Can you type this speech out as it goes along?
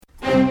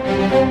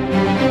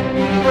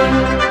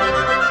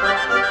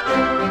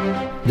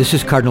This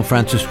is Cardinal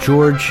Francis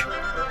George.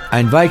 I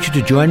invite you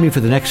to join me for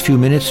the next few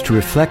minutes to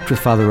reflect with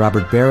Father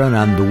Robert Barron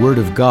on the Word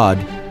of God,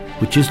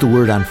 which is the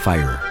Word on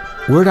Fire.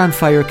 Word on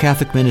Fire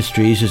Catholic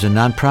Ministries is a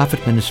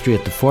non-profit ministry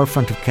at the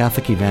forefront of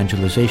Catholic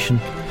evangelization,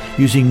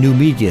 using new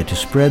media to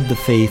spread the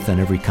faith on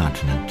every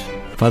continent.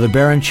 Father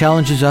Barron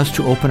challenges us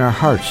to open our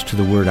hearts to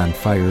the Word on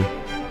Fire,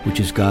 which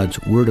is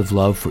God's word of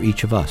love for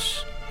each of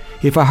us.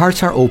 If our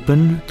hearts are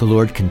open, the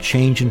Lord can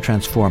change and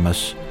transform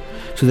us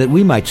so that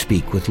we might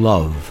speak with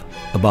love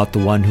about the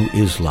one who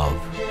is love.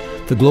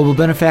 The global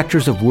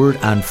benefactors of Word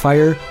on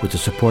Fire, with the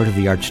support of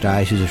the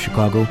Archdiocese of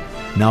Chicago,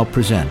 now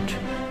present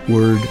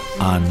Word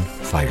on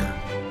Fire.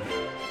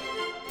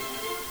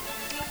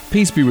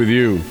 Peace be with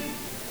you.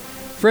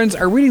 Friends,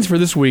 our readings for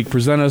this week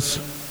present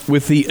us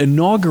with the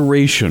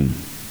inauguration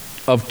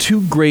of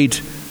two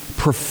great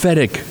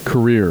prophetic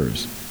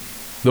careers,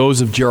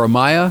 those of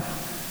Jeremiah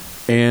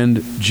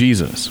and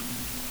Jesus.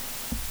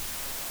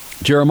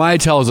 Jeremiah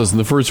tells us in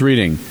the first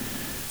reading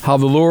how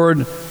the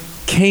Lord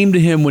came to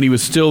him when he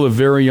was still a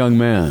very young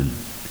man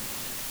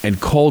and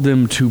called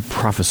him to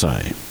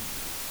prophesy.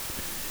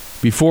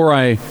 Before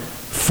I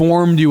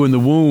formed you in the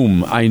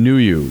womb, I knew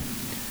you.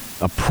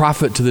 A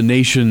prophet to the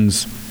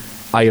nations,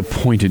 I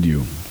appointed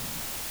you.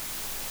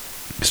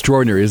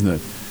 Extraordinary, isn't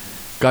it?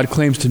 God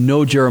claims to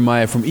know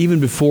Jeremiah from even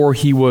before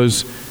he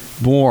was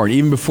born,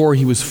 even before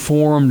he was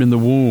formed in the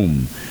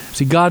womb.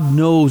 See, God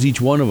knows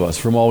each one of us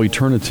from all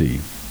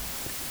eternity.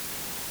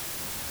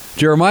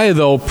 Jeremiah,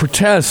 though,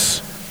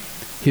 protests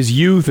his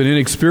youth and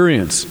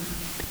inexperience,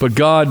 but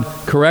God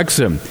corrects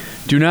him.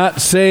 Do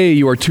not say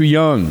you are too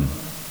young.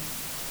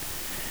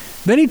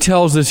 Then he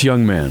tells this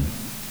young man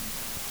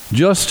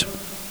just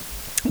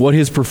what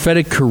his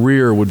prophetic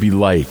career would be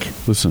like.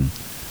 Listen,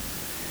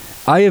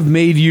 I have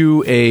made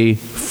you a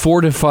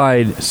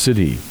fortified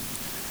city,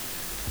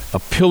 a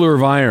pillar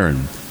of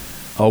iron,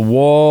 a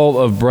wall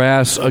of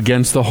brass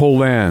against the whole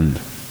land.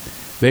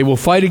 They will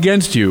fight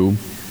against you,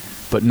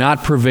 but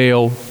not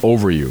prevail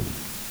over you.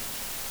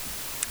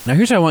 Now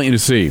here's what I want you to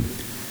see.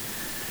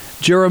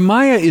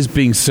 Jeremiah is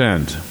being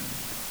sent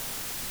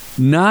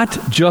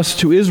not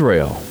just to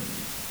Israel,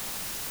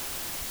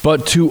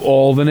 but to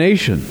all the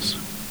nations.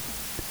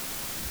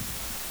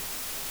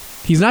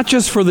 He's not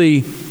just for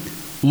the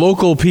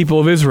local people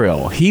of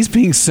Israel. He's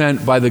being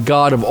sent by the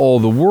God of all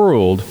the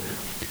world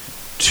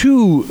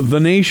to the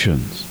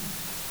nations.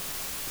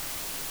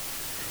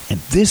 And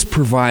this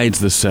provides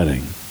the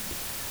setting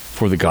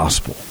for the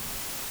gospel.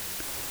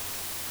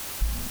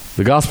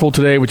 The gospel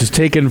today, which is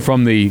taken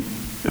from the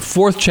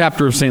 4th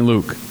chapter of St.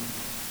 Luke.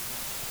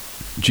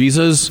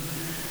 Jesus,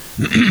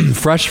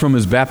 fresh from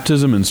his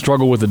baptism and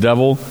struggle with the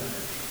devil,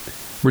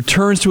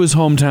 returns to his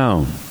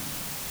hometown.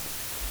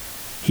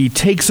 He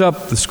takes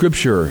up the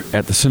scripture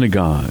at the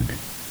synagogue,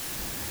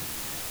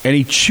 and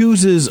he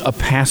chooses a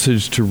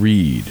passage to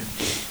read.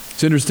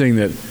 It's interesting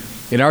that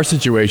in our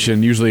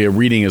situation, usually a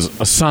reading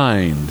is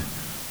assigned.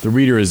 The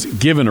reader is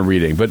given a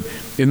reading. But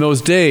in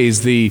those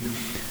days, the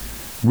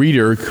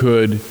reader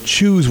could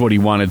choose what he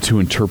wanted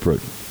to interpret.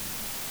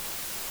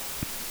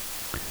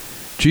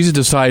 Jesus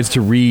decides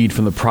to read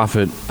from the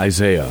prophet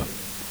Isaiah,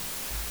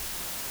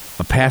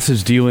 a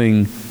passage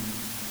dealing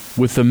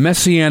with the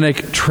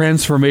messianic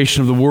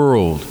transformation of the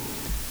world.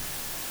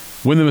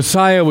 When the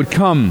Messiah would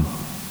come,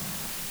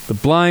 the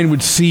blind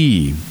would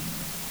see,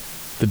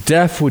 the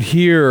deaf would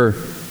hear,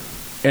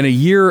 and a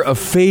year of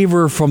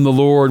favor from the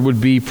Lord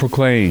would be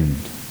proclaimed.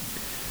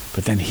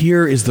 But then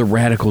here is the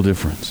radical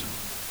difference.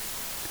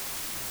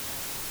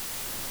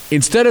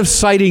 Instead of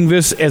citing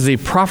this as a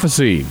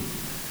prophecy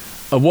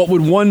of what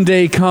would one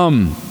day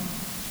come,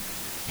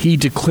 he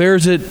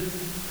declares it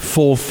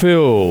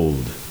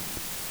fulfilled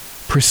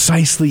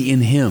precisely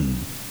in him.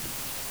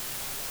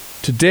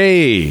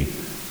 Today,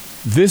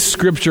 this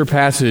scripture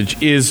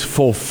passage is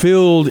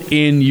fulfilled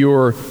in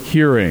your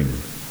hearing.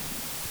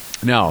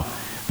 Now,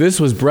 this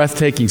was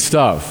breathtaking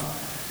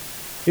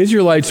stuff.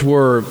 Israelites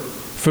were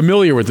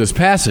familiar with this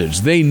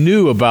passage. They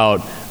knew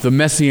about the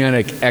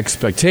messianic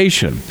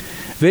expectation.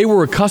 They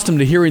were accustomed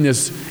to hearing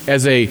this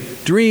as a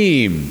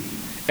dream,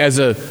 as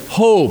a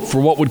hope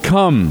for what would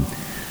come.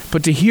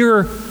 But to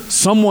hear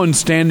someone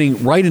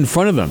standing right in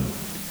front of them,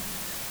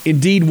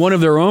 indeed one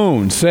of their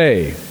own,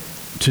 say,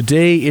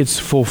 today it's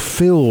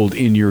fulfilled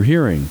in your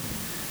hearing.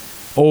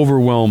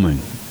 Overwhelming,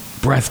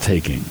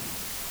 breathtaking.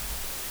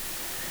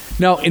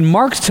 Now, in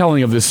Mark's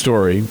telling of this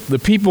story, the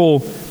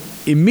people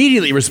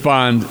immediately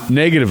respond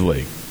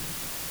negatively.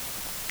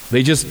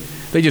 They just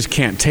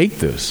can't take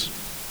this.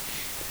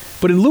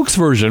 But in Luke's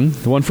version,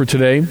 the one for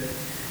today,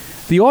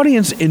 the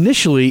audience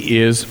initially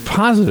is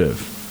positive.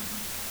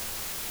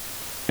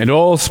 And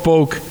all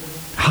spoke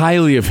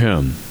highly of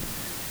him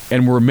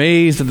and were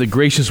amazed at the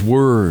gracious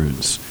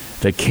words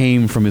that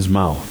came from his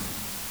mouth.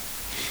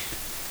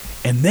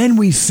 And then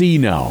we see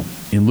now,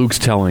 in Luke's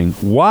telling,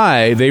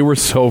 why they were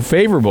so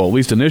favorable, at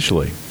least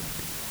initially.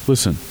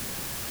 Listen,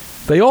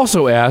 they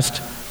also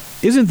asked,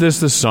 isn't this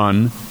the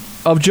son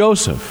of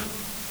Joseph?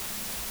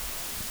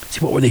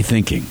 See, what were they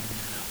thinking?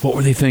 What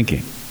were they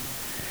thinking?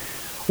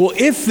 Well,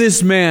 if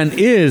this man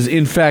is,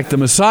 in fact, the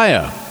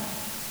Messiah,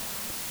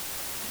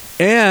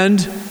 And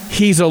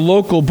he's a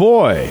local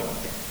boy.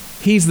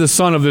 He's the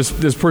son of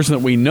this person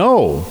that we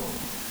know.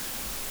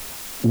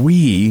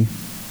 We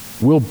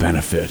will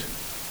benefit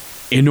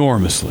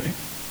enormously.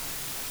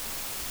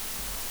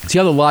 See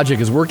how the logic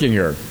is working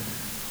here.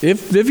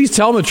 If he's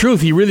telling the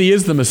truth, he really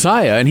is the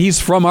Messiah, and he's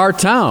from our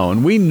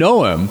town, we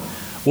know him,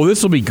 well,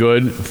 this will be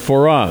good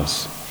for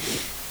us.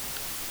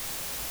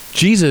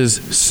 Jesus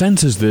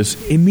senses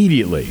this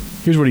immediately.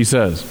 Here's what he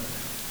says.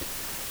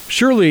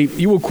 Surely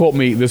you will quote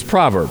me this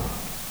proverb.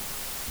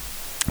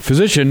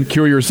 Physician,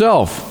 cure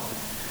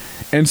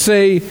yourself, and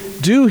say,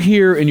 do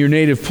here in your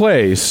native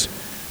place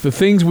the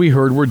things we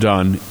heard were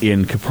done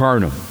in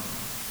Capernaum.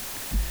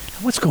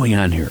 What's going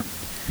on here?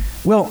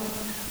 Well,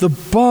 the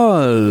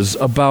buzz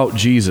about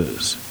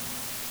Jesus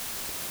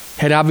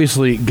had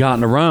obviously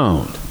gotten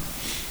around.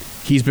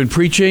 He's been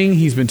preaching,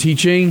 he's been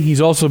teaching, he's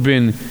also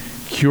been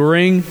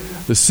curing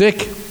the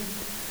sick.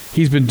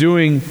 He's been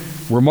doing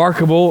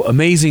remarkable,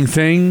 amazing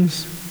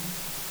things.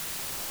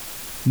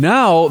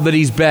 Now that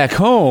he's back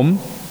home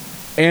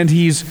and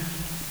he's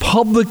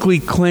publicly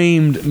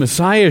claimed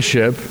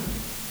messiahship,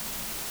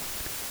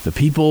 the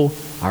people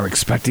are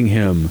expecting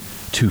him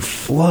to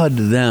flood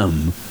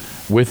them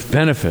with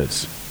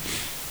benefits.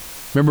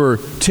 Remember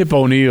Tip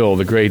O'Neill,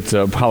 the great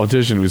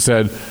politician, who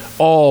said,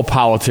 all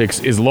politics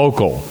is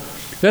local.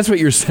 That's what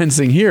you're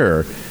sensing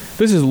here.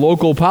 This is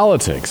local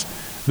politics.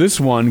 This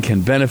one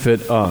can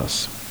benefit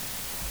us.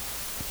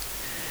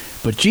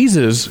 But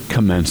Jesus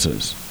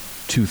commences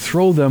to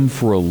throw them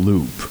for a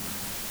loop.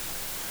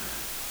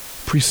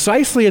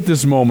 Precisely at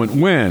this moment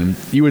when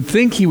you would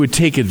think he would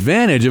take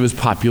advantage of his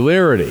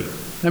popularity.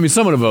 I mean,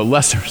 someone of a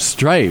lesser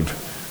stripe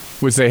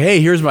would say,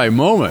 hey, here's my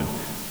moment.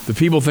 The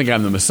people think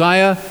I'm the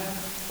Messiah.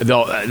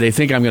 They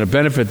think I'm going to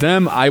benefit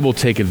them. I will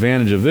take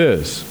advantage of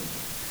this.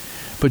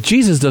 But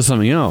Jesus does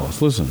something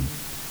else. Listen.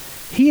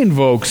 He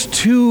invokes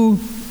two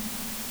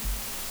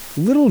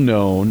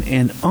little-known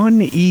and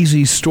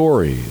uneasy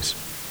stories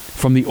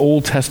from the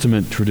Old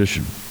Testament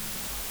tradition.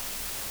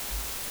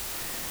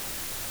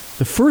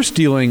 The first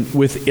dealing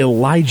with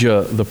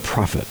Elijah the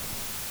prophet.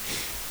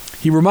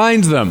 He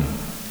reminds them,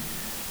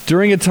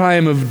 during a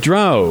time of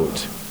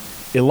drought,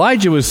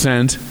 Elijah was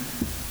sent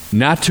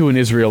not to an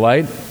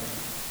Israelite,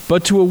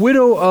 but to a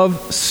widow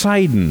of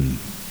Sidon,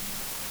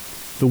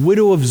 the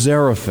widow of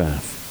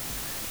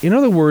Zarephath. In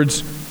other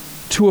words,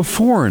 to a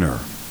foreigner.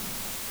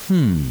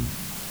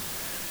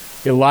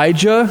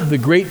 Elijah, the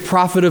great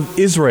prophet of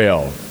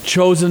Israel,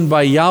 chosen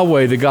by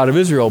Yahweh, the God of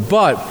Israel,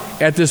 but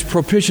at this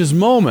propitious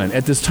moment,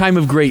 at this time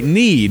of great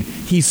need,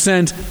 he's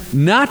sent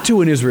not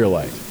to an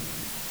Israelite.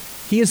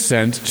 He is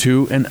sent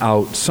to an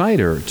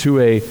outsider, to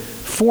a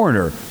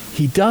foreigner.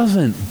 He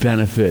doesn't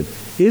benefit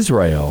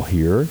Israel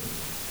here,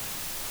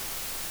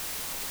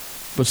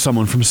 but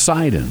someone from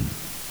Sidon.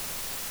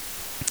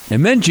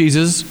 And then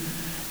Jesus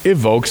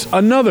evokes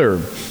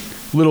another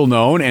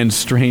little-known and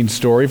strange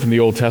story from the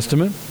Old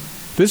Testament,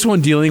 this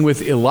one dealing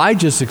with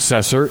Elijah's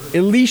successor,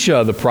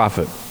 Elisha the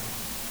prophet.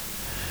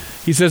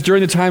 He says,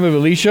 during the time of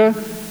Elisha,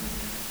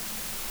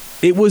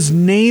 it was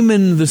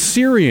Naaman the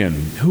Syrian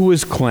who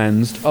was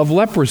cleansed of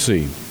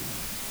leprosy.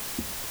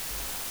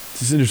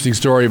 It's an interesting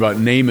story about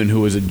Naaman,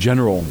 who was a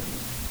general,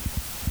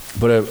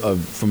 but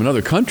from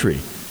another country,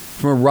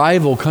 from a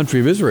rival country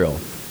of Israel,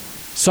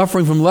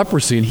 suffering from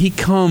leprosy. And he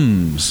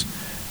comes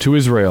to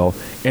Israel,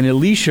 and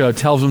Elisha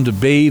tells him to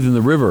bathe in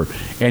the river,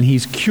 and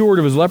he's cured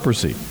of his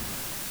leprosy.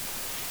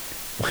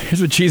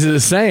 Here's what Jesus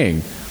is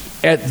saying.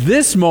 At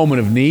this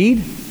moment of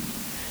need,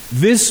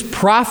 this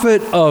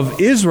prophet of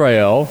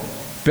Israel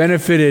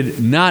benefited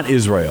not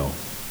Israel,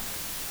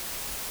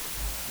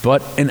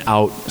 but an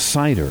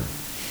outsider.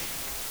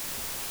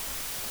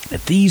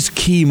 At these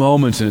key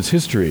moments in its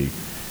history,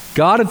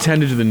 God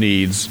attended to the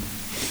needs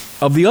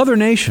of the other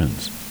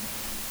nations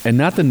and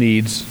not the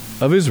needs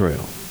of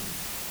Israel.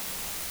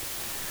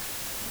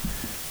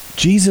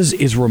 Jesus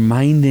is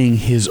reminding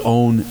his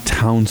own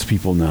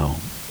townspeople now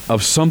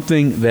of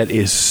something that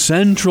is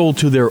central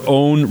to their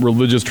own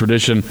religious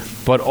tradition,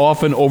 but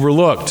often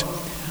overlooked.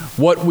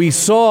 What we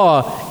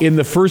saw in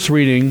the first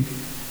reading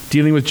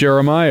dealing with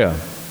Jeremiah,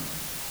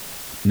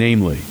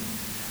 namely,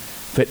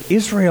 that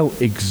Israel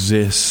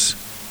exists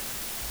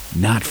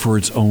not for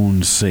its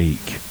own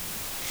sake,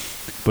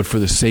 but for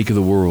the sake of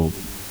the world,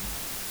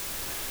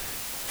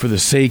 for the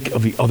sake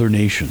of the other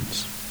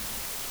nations.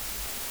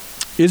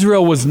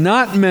 Israel was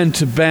not meant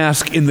to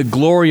bask in the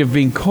glory of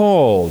being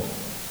called.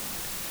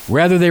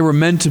 Rather, they were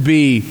meant to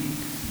be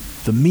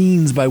the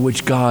means by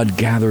which God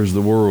gathers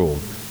the world.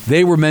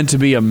 They were meant to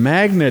be a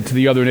magnet to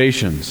the other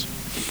nations.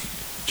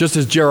 Just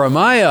as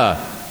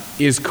Jeremiah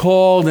is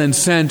called and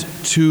sent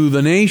to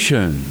the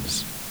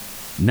nations,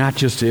 not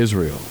just to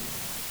Israel.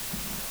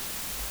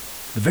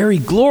 The very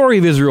glory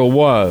of Israel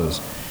was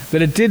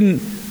that it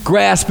didn't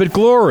grasp at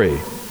glory,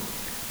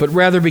 but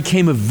rather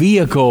became a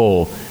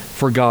vehicle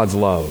for God's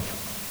love.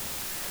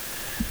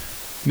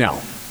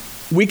 Now,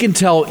 we can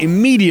tell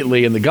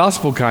immediately in the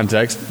gospel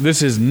context,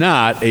 this is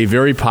not a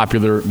very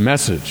popular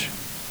message.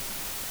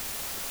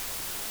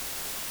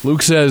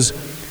 Luke says,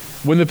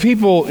 When the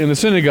people in the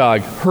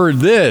synagogue heard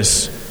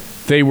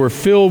this, they were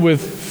filled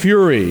with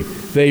fury.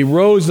 They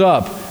rose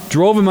up,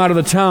 drove him out of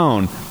the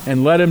town,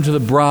 and led him to the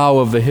brow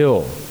of the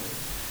hill.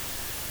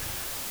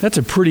 That's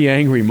a pretty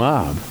angry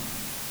mob.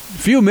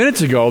 A few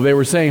minutes ago, they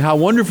were saying how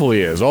wonderful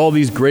he is, all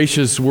these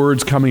gracious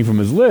words coming from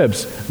his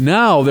lips.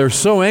 Now they're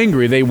so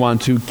angry they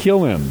want to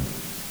kill him.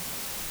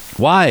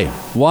 Why?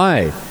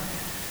 Why?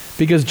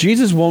 Because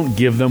Jesus won't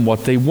give them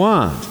what they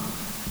want.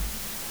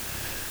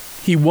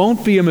 He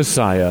won't be a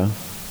Messiah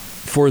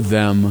for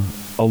them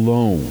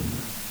alone.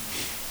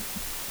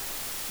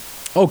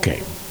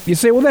 Okay, you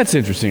say, well, that's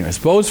interesting. I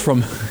suppose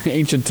from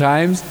ancient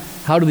times,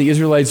 how do the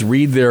Israelites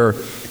read their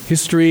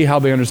history, how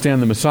they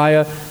understand the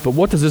Messiah? But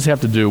what does this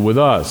have to do with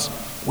us?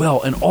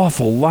 Well, an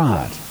awful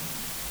lot.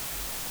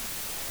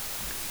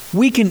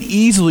 We can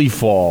easily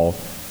fall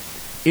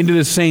into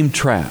the same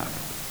trap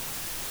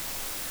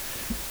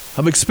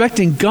of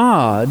expecting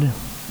God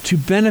to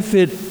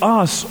benefit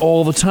us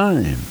all the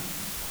time.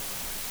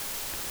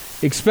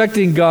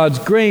 Expecting God's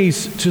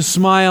grace to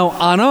smile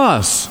on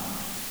us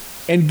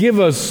and give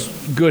us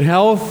good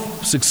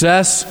health,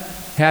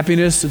 success,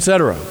 happiness,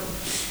 etc.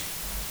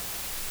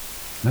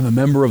 I'm a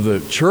member of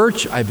the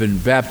church. I've been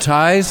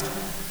baptized.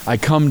 I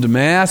come to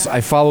Mass. I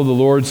follow the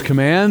Lord's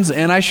commands,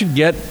 and I should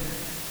get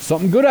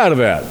something good out of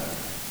that.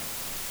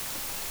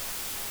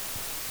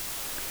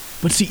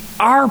 But see,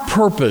 our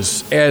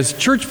purpose as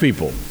church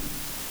people,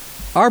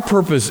 our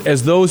purpose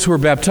as those who are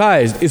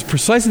baptized, is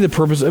precisely the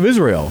purpose of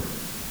Israel.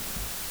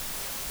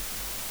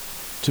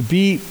 To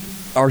be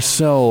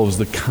ourselves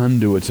the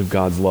conduits of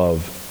God's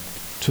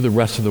love to the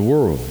rest of the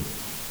world.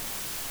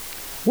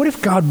 What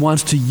if God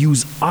wants to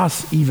use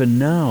us even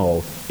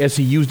now, as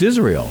he used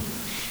Israel,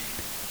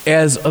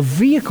 as a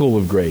vehicle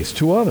of grace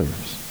to others?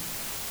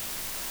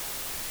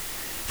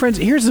 Friends,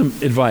 here's some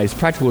advice,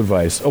 practical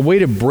advice, a way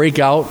to break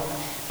out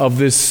of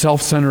this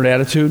self-centered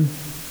attitude.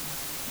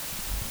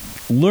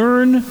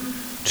 Learn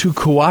to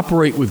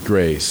cooperate with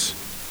grace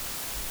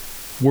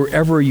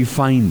wherever you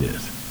find it.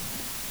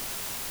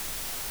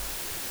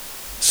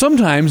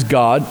 Sometimes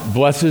God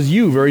blesses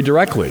you very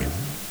directly.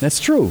 That's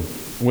true.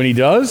 When he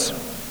does,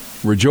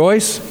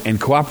 rejoice and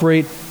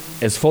cooperate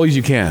as fully as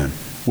you can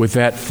with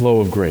that flow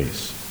of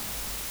grace.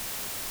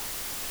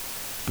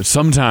 But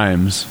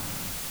sometimes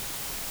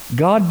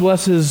God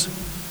blesses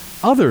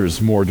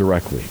others more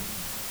directly.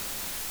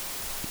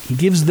 He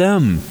gives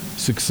them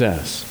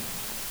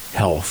success,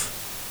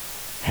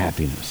 health,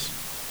 happiness.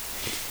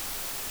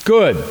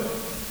 Good.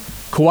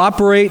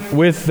 Cooperate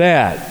with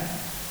that.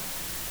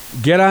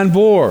 Get on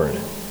board.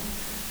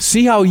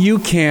 See how you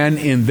can,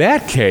 in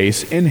that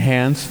case,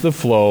 enhance the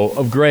flow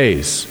of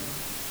grace.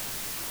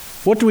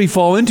 What do we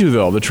fall into,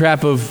 though? The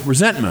trap of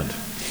resentment.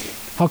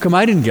 How come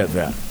I didn't get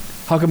that?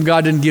 How come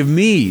God didn't give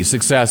me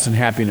success and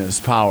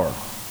happiness, power?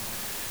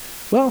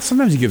 Well,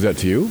 sometimes he gives that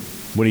to you.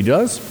 When he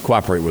does,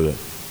 cooperate with it.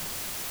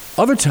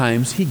 Other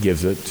times, he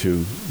gives it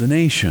to the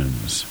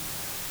nations.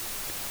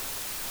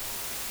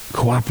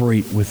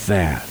 Cooperate with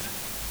that.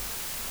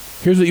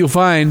 Here's what you'll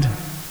find.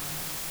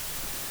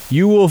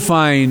 You will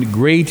find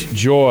great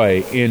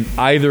joy in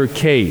either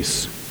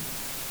case.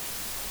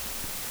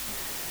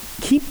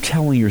 Keep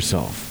telling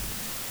yourself,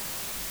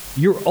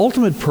 your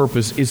ultimate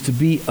purpose is to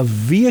be a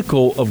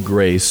vehicle of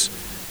grace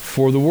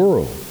for the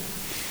world.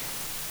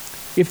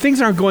 If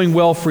things aren't going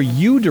well for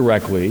you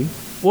directly,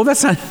 well,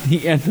 that's not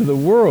the end of the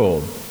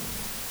world.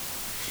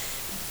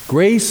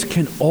 Grace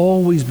can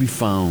always be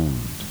found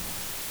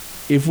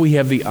if we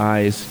have the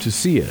eyes to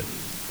see it.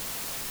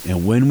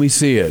 And when we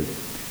see it,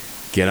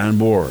 get on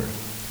board.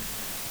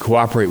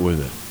 Cooperate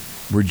with it.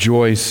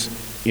 Rejoice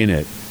in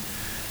it.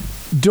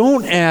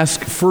 Don't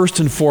ask first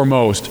and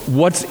foremost,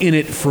 what's in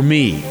it for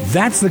me?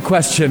 That's the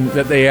question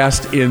that they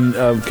asked in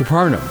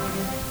Capernaum.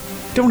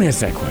 Don't ask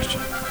that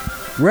question.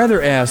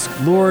 Rather ask,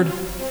 Lord,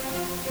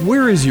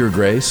 where is your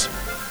grace?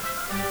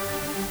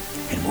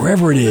 And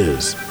wherever it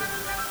is,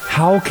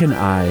 how can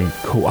I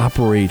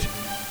cooperate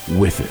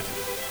with it?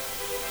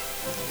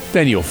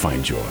 Then you'll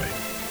find joy.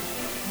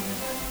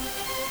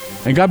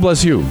 And God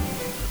bless you.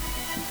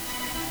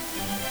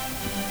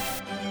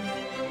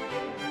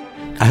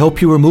 I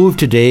hope you were moved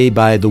today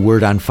by the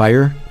Word on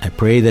Fire. I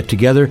pray that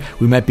together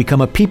we might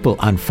become a people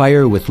on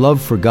fire with love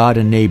for God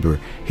and neighbor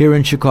here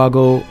in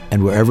Chicago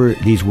and wherever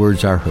these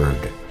words are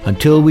heard.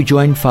 Until we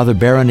join Father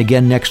Barron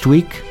again next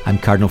week, I'm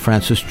Cardinal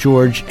Francis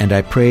George, and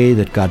I pray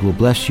that God will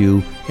bless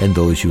you and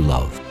those you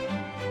love.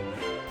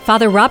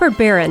 Father Robert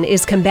Barron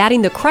is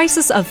combating the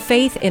crisis of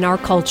faith in our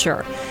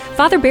culture.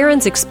 Father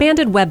Barron's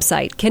expanded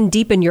website can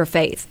deepen your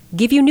faith,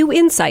 give you new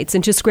insights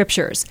into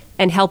scriptures,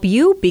 and help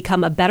you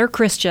become a better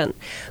Christian.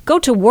 Go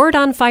to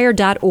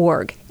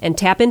wordonfire.org and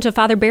tap into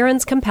Father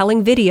Barron's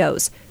compelling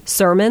videos,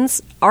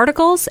 sermons,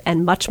 articles,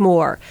 and much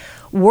more.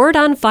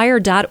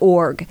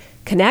 Wordonfire.org.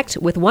 Connect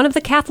with one of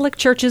the Catholic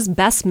Church's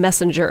best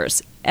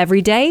messengers,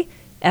 every day,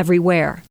 everywhere.